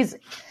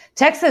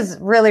 Tex is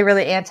really,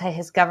 really anti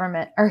his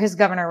governor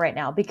right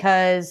now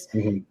because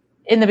in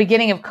the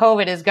beginning of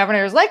COVID, his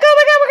governor was like, oh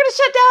my God, we're going to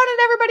shut down and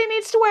everybody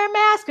needs to wear a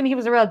mask. And he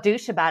was a real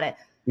douche about it.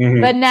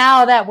 But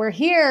now that we're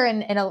here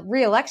and a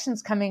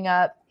re-election's coming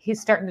up,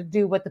 he's starting to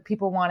do what the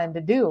people want him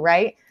to do,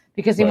 right?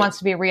 Because he wants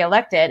to be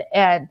reelected.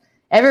 And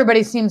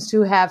everybody seems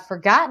to have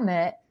forgotten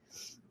it,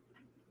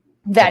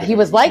 that he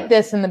was like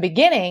this in the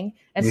beginning.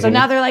 And so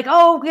now they're like,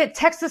 oh,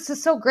 Texas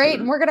is so great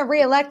and we're going to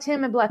reelect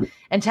him and blah.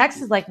 And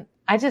Texas is like,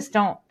 I just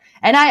don't.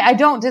 And I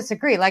don't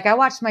disagree. Like I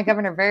watched my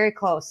governor very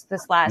close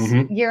this last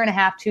year and a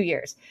half, 2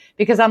 years,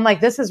 because I'm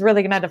like, this is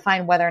really going to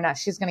define whether or not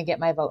she's going to get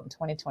my vote in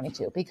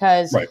 2022.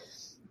 Because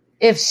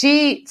if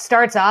she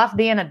starts off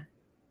being a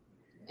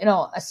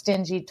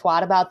stingy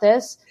twat about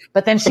this,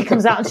 but then she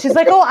comes out and she's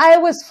like, "Oh, I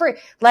was free."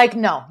 Like,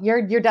 no,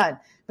 you're done.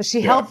 But she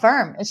held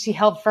firm, and she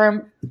held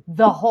firm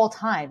the whole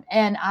time.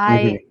 And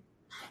I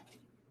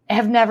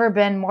have never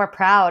been more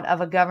proud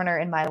of a governor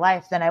in my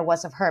life than I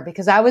was of her,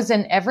 because I was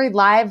in every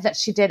live that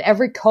she did,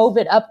 every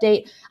COVID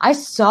update. I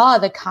saw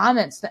the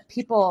comments that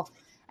people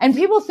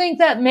think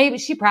that maybe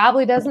she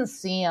probably doesn't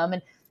see them,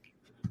 and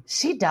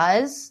she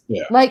does.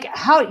 Yeah. Like,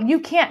 how you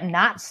can't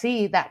not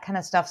see that kind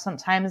of stuff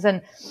sometimes.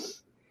 And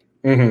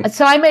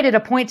so I made it a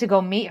point to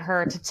go meet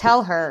her, to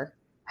tell her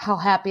how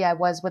happy I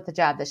was with the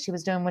job that she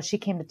was doing when she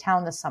came to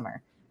town this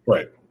summer.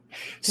 Right.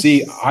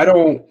 See, I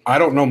don't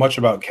know much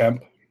about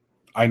Kemp.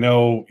 I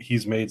know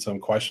he's made some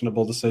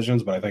questionable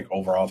decisions, but I think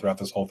overall throughout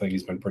this whole thing,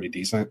 he's been pretty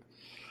decent.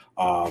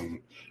 But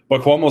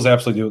Cuomo's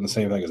absolutely doing the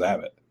same thing as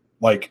Abbott.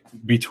 Like,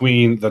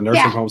 between the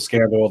nursing home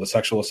scandal, the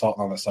sexual assault,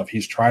 and all that stuff,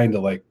 he's trying to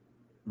like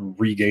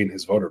regain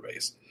his voter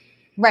base.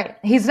 Right.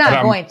 He's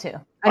not going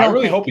to. I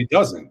really hope he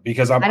doesn't,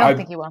 because I don't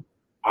think he will.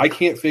 I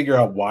can't figure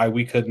out why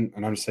we couldn't,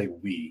 and I'm just saying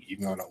we,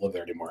 even though I don't live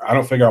there anymore. I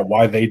don't figure out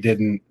why they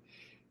didn't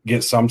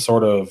get some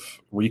sort of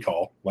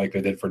recall like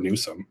they did for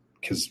Newsom,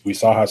 because we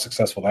saw how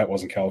successful that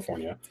was in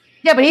California.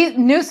 Yeah, but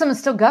Newsom is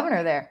still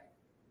governor there.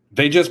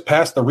 They just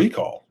passed the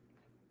recall.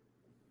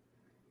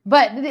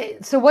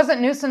 But so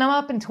wasn't Newsom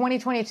up in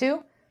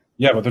 2022?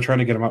 Yeah, but they're trying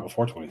to get him out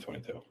before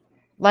 2022.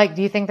 Like,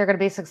 do you think they're going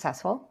to be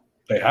successful?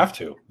 They have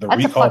to.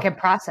 That's a fucking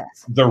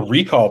process. The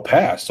recall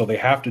passed, so they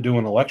have to do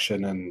an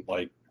election and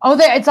like. Oh,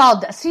 it's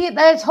all. See,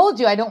 I told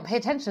you I don't pay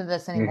attention to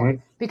this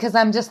anymore because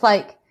I'm just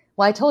like,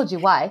 well, I told you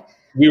why.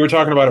 We were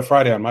talking about it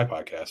Friday on my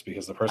podcast,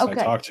 because the person I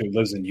talked to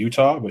lives in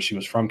Utah, but she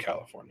was from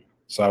California.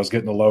 So I was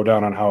getting the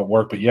lowdown on how it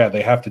worked. But yeah,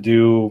 they have to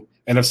do.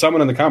 And if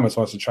someone in the comments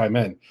wants to chime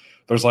in,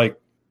 there's like,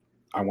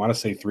 I want to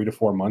say 3 to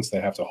 4 months they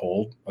have to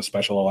hold a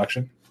special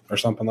election or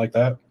something like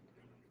that.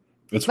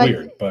 It's like,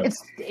 weird, but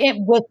it's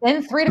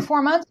within 3 to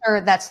 4 months,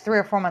 or that's 3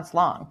 or 4 months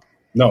long.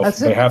 No,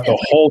 they have to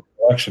hold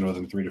the election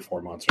within 3 to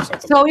 4 months or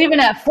something. So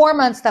even at 4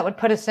 months, that would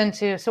put us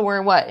into. So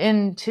we're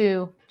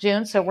into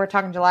June. So we're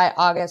talking July,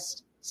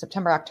 August,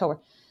 September, October.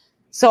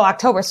 So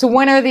October. So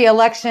when are the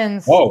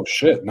elections? Oh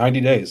shit! 90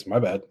 days. My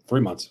bad.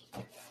 3 months.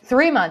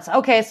 3 months.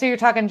 Okay, so you're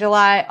talking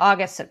July,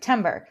 August,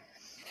 September.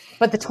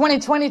 But the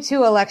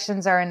 2022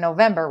 elections are in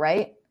November,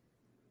 right?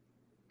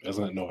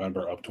 Isn't it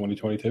November of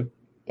 2022?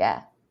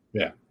 Yeah.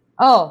 Yeah.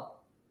 Oh,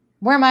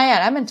 where am I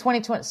at? I'm in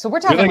 2020. So we're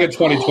talking. You're thinking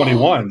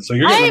 2021. So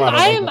you're getting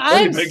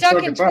I'm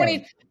stuck in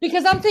 20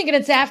 because I'm thinking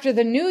it's after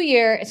the new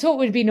year. So it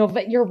would be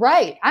November. You're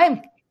right.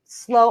 I'm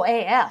slow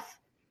AF.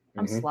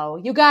 I'm slow.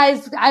 You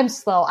guys, I'm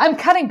slow. I'm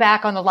cutting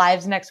back on the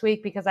lives next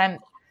week because I'm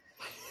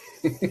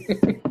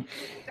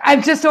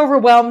just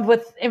overwhelmed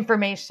with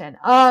information.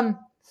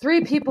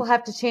 3 people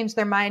have to change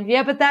their mind.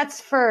 Yeah, but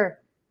that's for.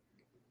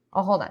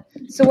 Oh, hold on.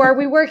 So are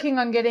we working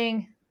on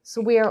getting? So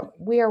we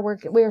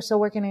are still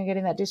working on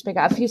getting that juice bag.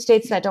 A few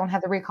states that don't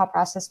have the recall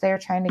process, they are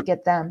trying to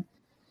get them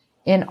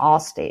in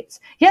all states.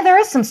 Yeah, there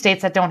is some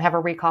states that don't have a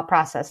recall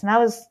process, and that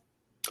was.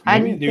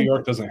 Maybe New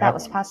York doesn't have that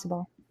was one.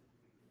 Possible.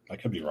 I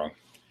could be wrong.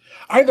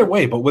 Either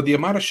way, but with the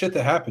amount of shit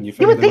that happened, you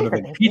figure they would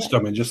have impeached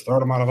them and just thrown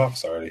them out of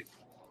office already.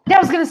 Yeah, I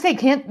was going to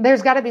say,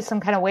 there's got to be some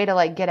kind of way to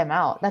like get him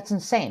out. That's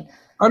insane.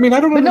 I mean, I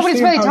don't understand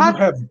nobody's really how you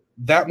have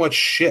that much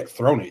shit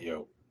thrown at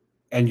you,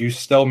 and you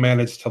still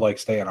manage to like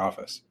stay in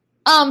office.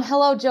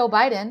 Hello, Joe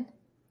Biden.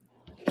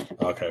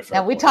 Okay.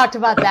 Now we talked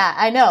about that.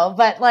 I know,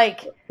 but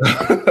like,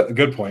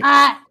 good point.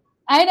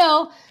 I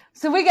know.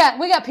 So we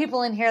got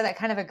people in here that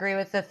kind of agree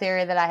with the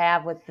theory that I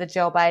have with the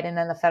Joe Biden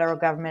and the federal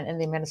government and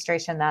the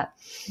administration that,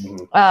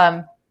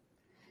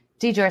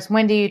 DeJoyce,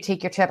 when do you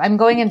take your trip? I'm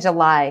going in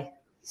July.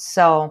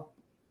 So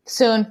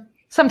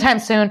sometime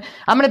soon.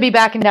 I'm going to be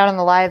backing down on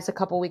the lives a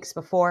couple weeks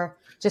before,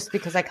 just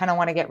because I kind of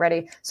want to get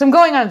ready. So I'm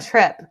going on a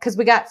trip because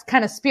we got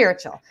kind of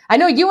spiritual. I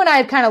know you and I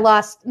have kind of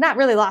not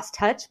really lost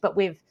touch, but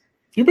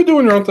You've been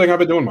doing your own thing. I've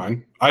been doing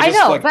mine. I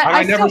know, but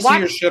I never see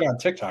your shit on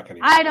TikTok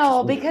anymore. I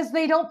know, because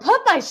they don't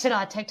put my shit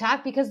on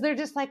TikTok because they're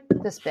just like,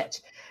 this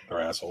bitch.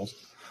 They're assholes.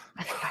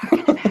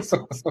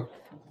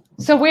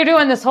 So we're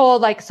doing this whole,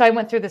 so I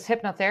went through this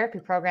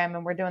hypnotherapy program,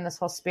 and we're doing this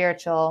whole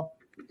spiritual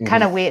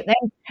kind of weird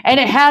thing. And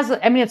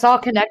it's all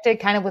connected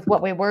kind of with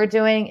what we were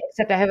doing,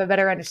 except I have a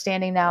better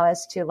understanding now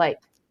as to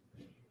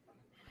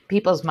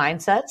people's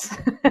mindsets,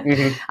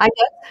 I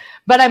guess.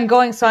 But I'm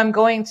going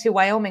to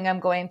Wyoming. I'm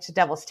going to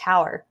Devil's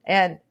Tower.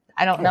 And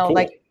I don't know,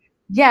 cool.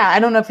 I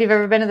don't know if you've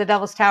ever been to the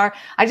Devil's Tower.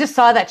 I just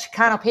saw that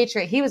Chicano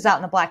Patriot. He was out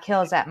in the Black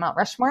Hills at Mount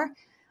Rushmore.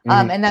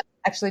 And that's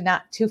actually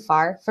not too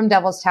far from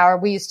Devil's Tower.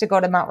 We used to go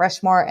to Mount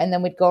Rushmore, and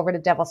then we'd go over to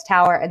Devil's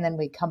Tower, and then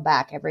we'd come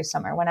back every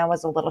summer when I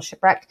was a little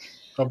shipwreck.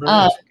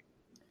 Oh,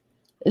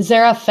 is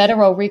there a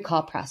federal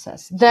recall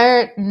process?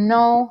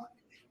 No.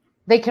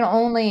 They can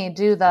only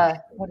do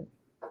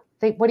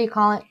what do you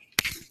call it?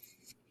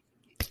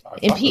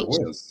 Impeach.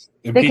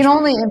 They can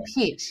only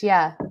impeach,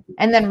 yeah,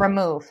 and then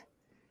remove.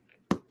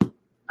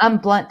 I'm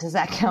blunt. Does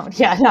that count?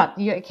 Yeah, no,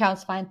 it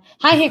counts fine.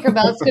 Hi,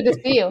 Hinkerbell. It's good to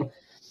see you.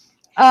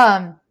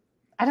 I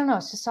don't know.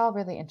 It's just all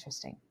really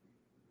interesting.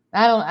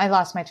 I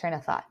lost my train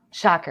of thought.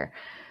 Shocker.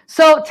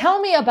 So tell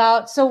me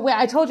about,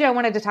 I told you I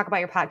wanted to talk about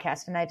your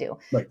podcast, and I do.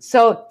 Right.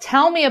 So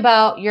tell me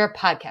about your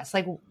podcast.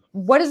 Like,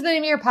 what is the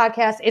name of your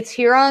podcast? It's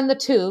here on the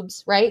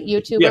tubes, right?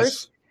 YouTubers.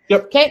 Yes.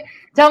 Yep. Okay.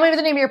 Tell me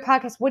the name of your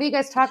podcast. What do you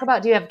guys talk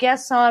about? Do you have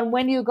guests on?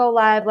 When do you go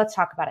live? Let's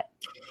talk about it.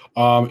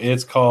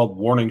 It's called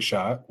Warning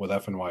Shot with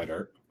F and Y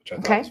Dirt, which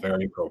I thought was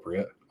very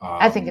appropriate.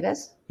 I think it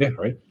is. Yeah,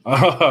 right.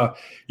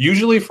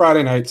 Usually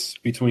Friday nights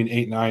between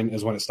 8 and 9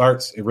 is when it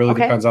starts. It really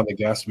depends on the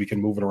guests. We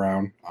can move it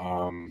around.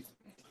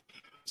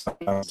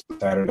 Sometimes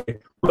Saturday.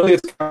 Really,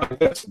 it's kind of like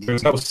this.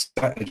 There's no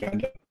set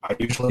agenda. I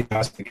usually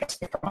ask the guests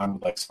to come on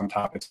with like some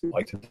topics we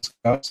like to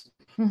discuss.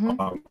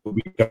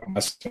 We don't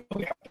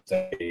necessarily have to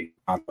stay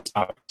on the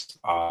topics.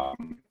 I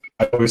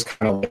always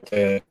kind of like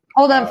to.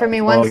 Hold on for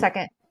me 1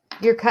 second.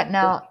 You're cutting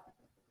out.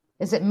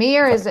 Is it me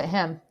or is it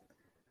him?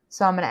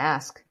 So I'm going to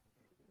ask.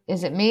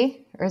 Is it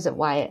me or is it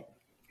Wyatt?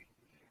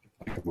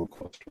 I can move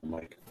closer to the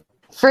mic.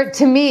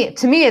 To me,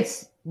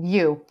 it's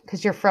you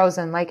because you're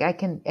frozen. Like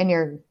and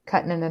you're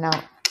cutting in and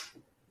out.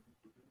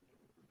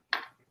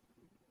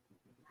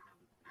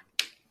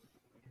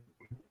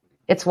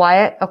 It's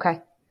Wyatt?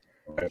 Okay.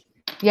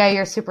 Yeah,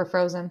 you're super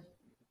frozen.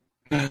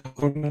 Oh,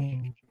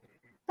 no.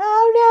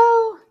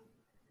 Oh, no.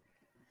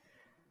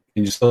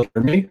 Can you still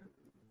hear me?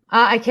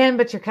 I can,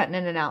 but you're cutting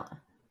in and out.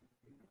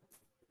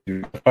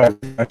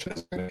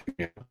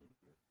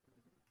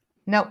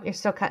 Nope, you're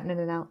still cutting in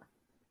and out.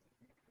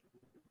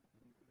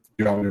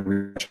 You want me to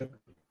reach it?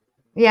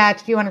 Yeah,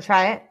 if you want to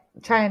try it,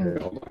 try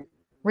and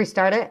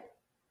restart it.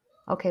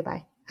 Okay,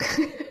 bye.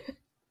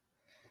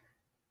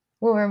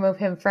 We'll remove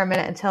him for a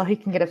minute until he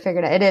can get it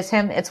figured out. It is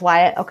him. It's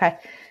Wyatt. Okay.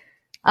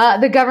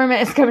 The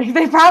government is coming.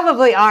 They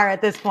probably are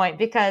at this point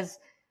because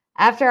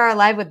after our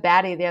live with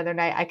Batty the other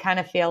night, I kind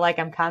of feel like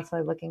I'm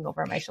constantly looking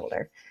over my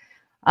shoulder.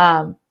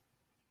 But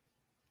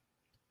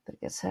I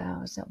guess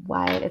is it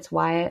Wyatt? It's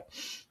Wyatt.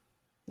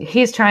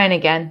 He's trying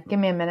again. Give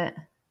me a minute.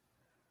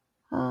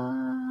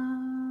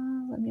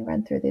 Let me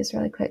run through these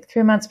really quick.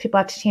 3 months, people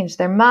have to change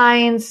their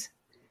minds.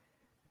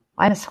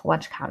 I missed a whole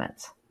bunch of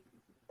comments.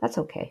 That's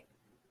okay.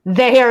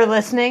 They are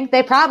listening.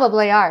 They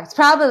probably are. It's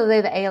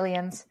probably the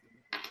aliens.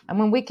 I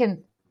mean,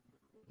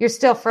 you're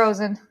still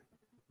frozen.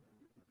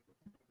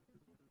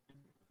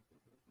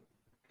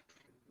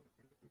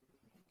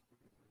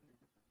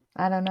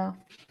 I don't know.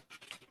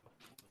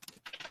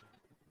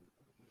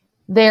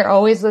 They're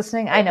always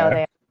listening. I know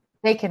they are.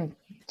 They can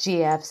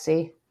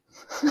GFC.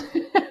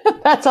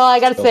 That's all I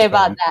got to say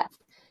about that.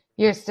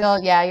 You're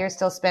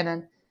still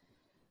spinning.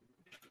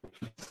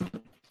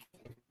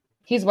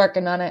 He's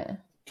working on it.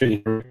 Can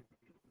you hear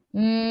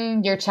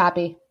me? You're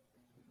choppy.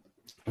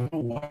 I don't know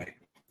why.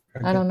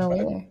 I don't know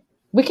either.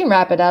 We can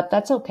wrap it up.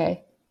 That's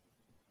okay.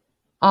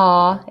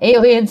 Aw,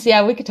 aliens.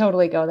 Yeah, we could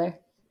totally go there.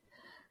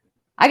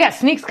 I got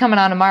Sneaks coming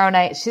on tomorrow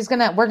night.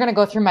 We're gonna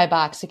go through my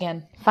box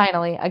again.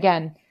 Finally,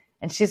 again.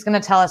 And she's gonna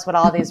tell us what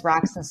all these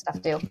rocks and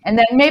stuff do. And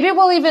then maybe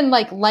we'll even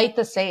like light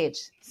the sage.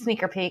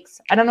 Sneaker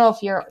peeks. I don't know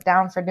if you're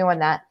down for doing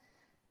that.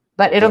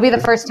 But it'll be the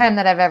first time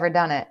that I've ever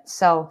done it.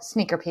 So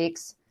sneaker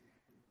peeks.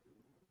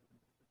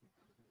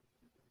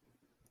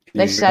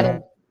 They shut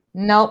it.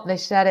 Nope, they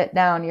shut it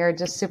down. You're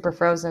just super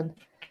frozen.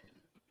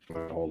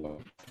 Hold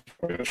on.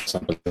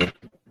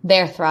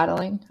 They're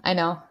throttling. I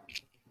know.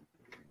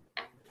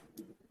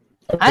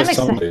 I'm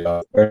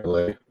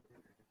excited.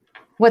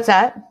 What's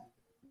that?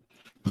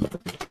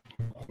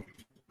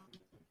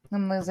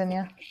 I'm losing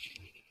you.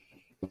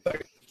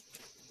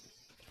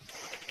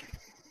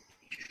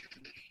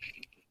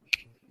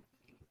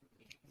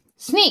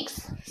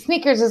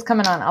 Sneakers is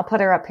coming on. I'll put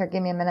her up here.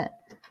 Give me a minute.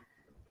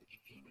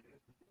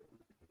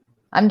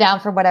 I'm down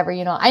for whatever,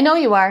 I know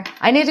you are.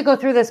 I need to go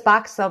through this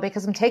box though,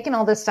 because I'm taking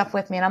all this stuff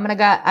with me and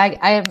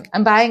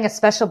I'm buying a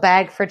special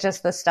bag for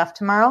just this stuff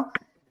tomorrow.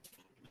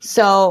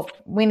 So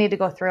we need to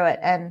go through it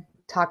and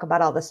talk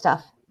about all this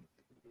stuff.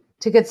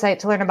 It's a good site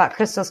to learn about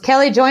crystals.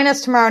 Kelly, join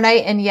us tomorrow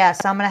night. And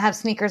yes, I'm going to have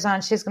Sneakers on.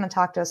 She's going to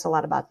talk to us a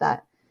lot about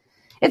that.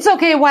 It's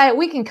okay, Wyatt.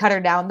 We can cut her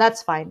down.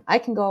 That's fine. I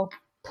can go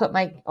put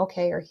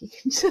or he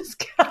can just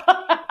go.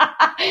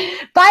 Bye,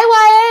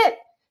 Wyatt.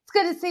 It's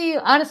good to see you.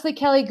 Honestly,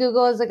 Kelly,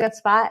 Google is a good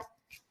spot.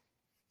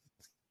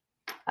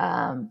 It's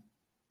a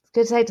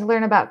good site to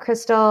learn about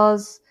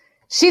crystals.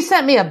 She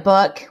sent me a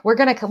book. We'll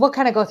kind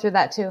of go through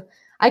that too.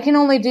 I can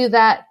only do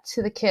that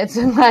to the kids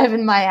live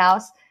in my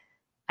house.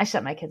 I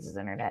shut my kids'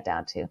 internet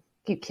down too.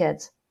 Keep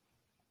kids.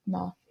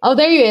 No. Oh,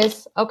 there he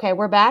is. Okay,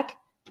 we're back.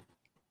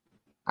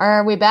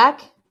 Are we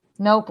back?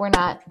 Nope, we're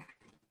not.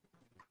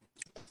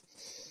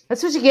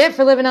 That's what you get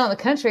for living out in the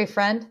country,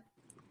 friend.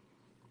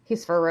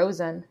 He's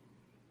frozen.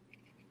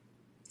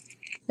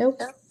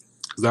 Nope.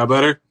 Is that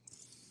better?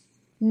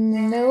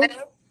 Nope.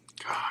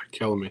 God,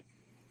 killing me.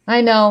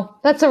 I know.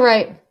 That's all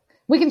right.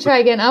 We can try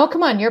again. Oh,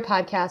 come on, your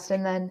podcast,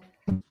 and then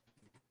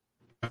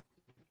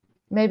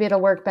maybe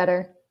it'll work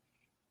better.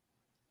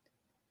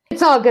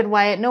 It's all good,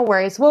 Wyatt. No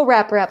worries. We'll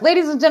wrap her up.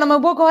 Ladies and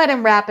gentlemen, we'll go ahead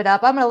and wrap it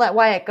up. I'm going to let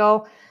Wyatt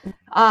go.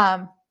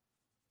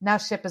 Now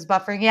ship is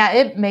buffering.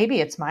 Yeah, maybe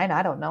it's mine.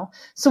 I don't know.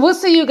 So we'll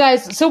see you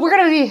guys. So we're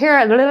going to be here.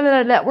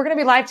 We're going to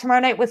be live tomorrow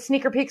night with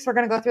Sneaker Peeks. We're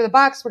going to go through the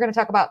box. We're going to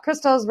talk about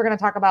crystals. We're going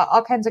to talk about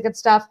all kinds of good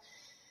stuff.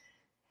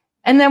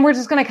 And then we're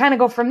just going to kind of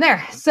go from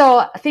there.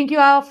 So thank you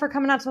all for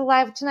coming out to the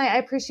live tonight. I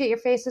appreciate your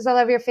faces. I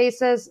love your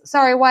faces.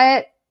 Sorry,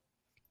 Wyatt,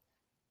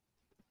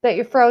 that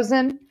you're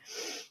frozen.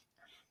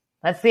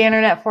 That's the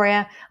internet for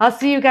you. I'll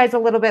see you guys a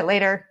little bit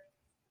later.